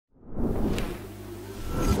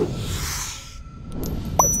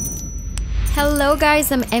Hello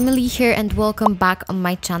guys, I'm Emily here and welcome back on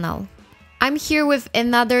my channel. I'm here with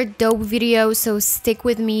another dope video, so stick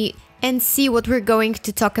with me and see what we're going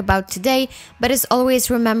to talk about today. But as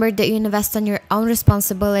always, remember that you invest on your own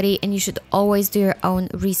responsibility and you should always do your own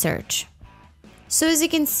research. So as you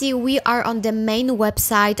can see, we are on the main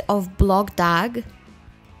website of BlockDAG.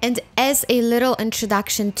 And as a little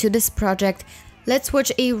introduction to this project, let's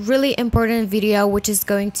watch a really important video which is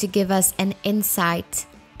going to give us an insight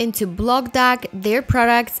into BlockDAG, their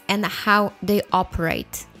products, and how they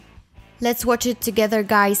operate. Let's watch it together,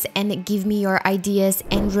 guys, and give me your ideas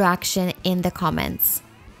and reaction in the comments.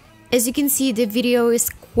 As you can see, the video is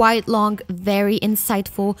quite long, very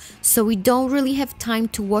insightful, so we don't really have time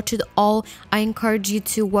to watch it all. I encourage you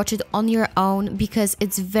to watch it on your own because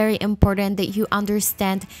it's very important that you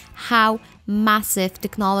understand how massive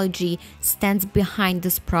technology stands behind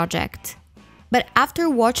this project. But after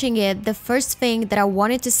watching it, the first thing that I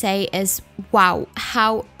wanted to say is, wow,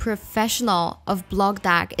 how professional of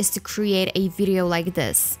BlockDAG is to create a video like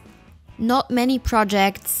this. Not many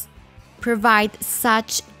projects provide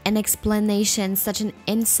such an explanation, such an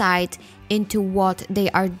insight into what they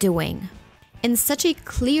are doing. In such a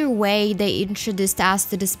clear way, they introduced us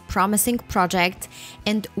to this promising project,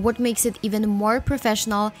 and what makes it even more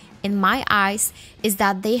professional in my eyes is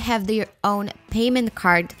that they have their own payment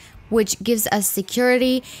card, which gives us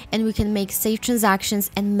security and we can make safe transactions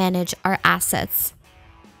and manage our assets.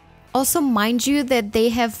 Also, mind you that they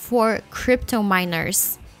have 4 crypto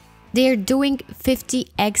miners. They are doing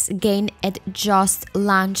 50x gain at just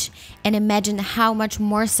launch, and imagine how much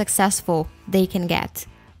more successful they can get.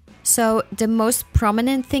 So the most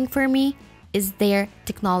prominent thing for me is their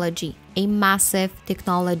technology, a massive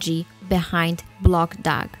technology behind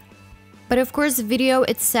BlockDAG. But of course, the video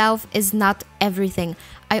itself is not everything.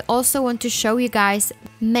 I also want to show you guys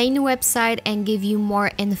main website and give you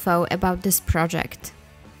more info about this project.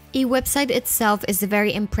 The website itself is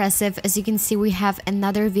very impressive. As you can see, we have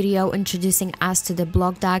another video introducing us to the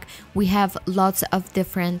BlockDAG. We have lots of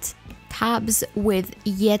different tabs with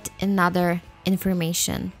yet another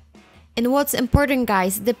information. And what's important,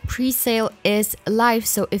 guys, the pre-sale is live.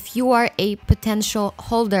 So if you are a potential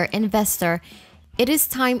holder, investor, it is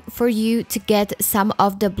time for you to get some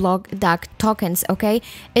of the BlockDAG tokens, okay?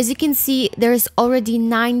 As you can see, there's already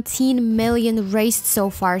 19 million raised so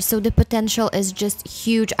far, so the potential is just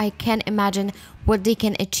huge. I can't imagine what they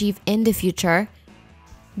can achieve in the future.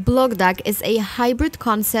 BlockDAG is a hybrid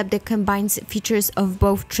concept that combines features of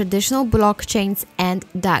both traditional blockchains and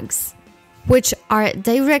DAGs, which are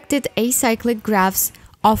directed acyclic graphs,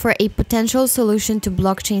 offer a potential solution to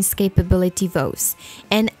blockchain's capability woes.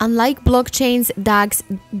 And unlike blockchains, DAGs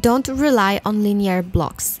don't rely on linear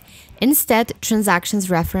blocks. Instead,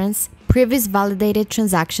 transactions reference previous validated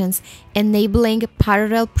transactions, enabling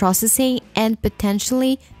parallel processing and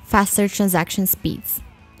potentially faster transaction speeds.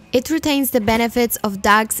 It retains the benefits of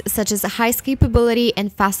DAGs such as high scalability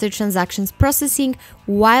and faster transactions processing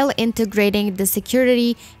while integrating the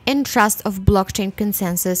security and trust of blockchain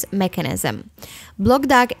consensus mechanism.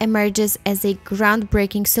 BlockDAG emerges as a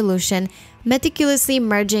groundbreaking solution, meticulously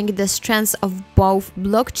merging the strengths of both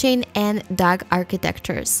blockchain and DAG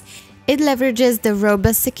architectures. It leverages the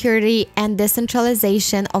robust security and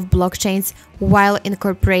decentralization of blockchains while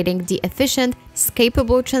incorporating the efficient,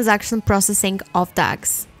 scalable transaction processing of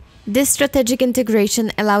DAGs. This strategic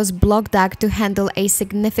integration allows BlockDAG to handle a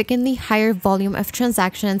significantly higher volume of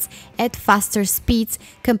transactions at faster speeds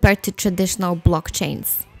compared to traditional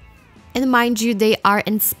blockchains. And mind you, they are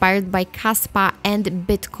inspired by Caspa and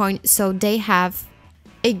Bitcoin, so they have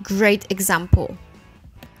a great example.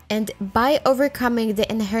 And by overcoming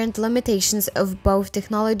the inherent limitations of both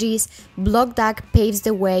technologies, BlockDAG paves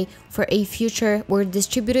the way for a future where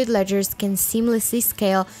distributed ledgers can seamlessly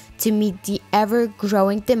scale to meet the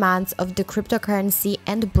ever-growing demands of the cryptocurrency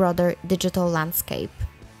and broader digital landscape.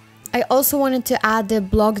 I also wanted to add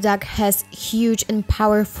that BlockDAG has huge and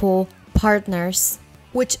powerful partners,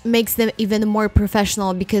 which makes them even more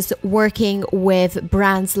professional because working with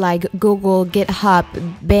brands like Google, GitHub,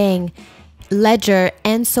 Bing, Ledger,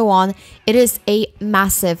 and so on, it is a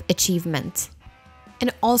massive achievement.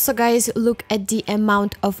 And also, guys, look at the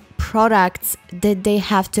amount of products that they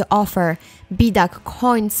have to offer. BDAG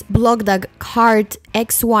coins, BlockDAG card,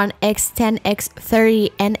 X1, X10,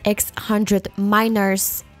 X30, and X100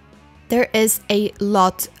 miners. There is a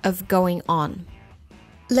lot of going on.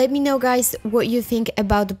 Let me know, guys, what you think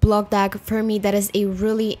about BlockDAG. For me, that is a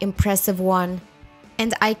really impressive one.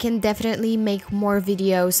 And I can definitely make more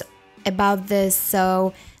videos about this,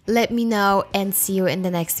 so let me know and see you in the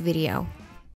next video.